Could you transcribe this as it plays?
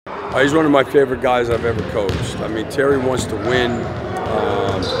He's one of my favorite guys I've ever coached. I mean, Terry wants to win.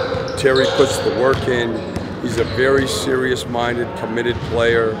 Terry puts the work in. He's a very serious-minded, committed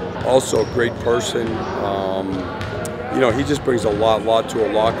player. Also a great person. You know, he just brings a lot to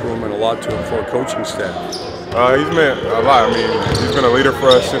a locker room and a lot for a coaching staff. He's meant a lot. I mean, he's been a leader for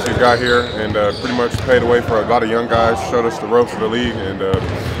us since he got here, and pretty much paved the way for a lot of young guys, showed us the ropes of the league, and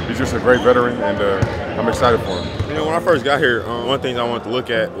he's just a great veteran, and I'm excited for him. You know, when I first got here, one thing I wanted to look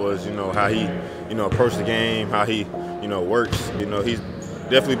at was, you know, how he, you know, approached the game, how he, you know, works. You know, he's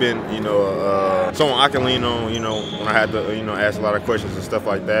definitely been, you know, someone I can lean on, you know, when I had to, you know, ask a lot of questions and stuff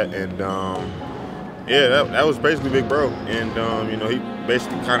like that. And yeah, that was basically Big Bro. And you know, he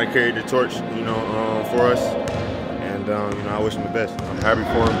basically kind of carried the torch, you know, for us. And you know, I wish him the best. I'm happy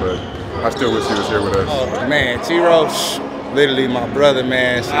for him, but I still wish he was here with us. Oh man, T-Row, literally my brother,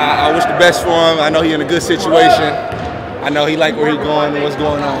 man. I wish the best for him. I know he's in a good situation. I know he like where he's going and what's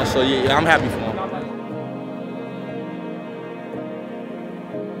going on. So yeah, I'm happy for him.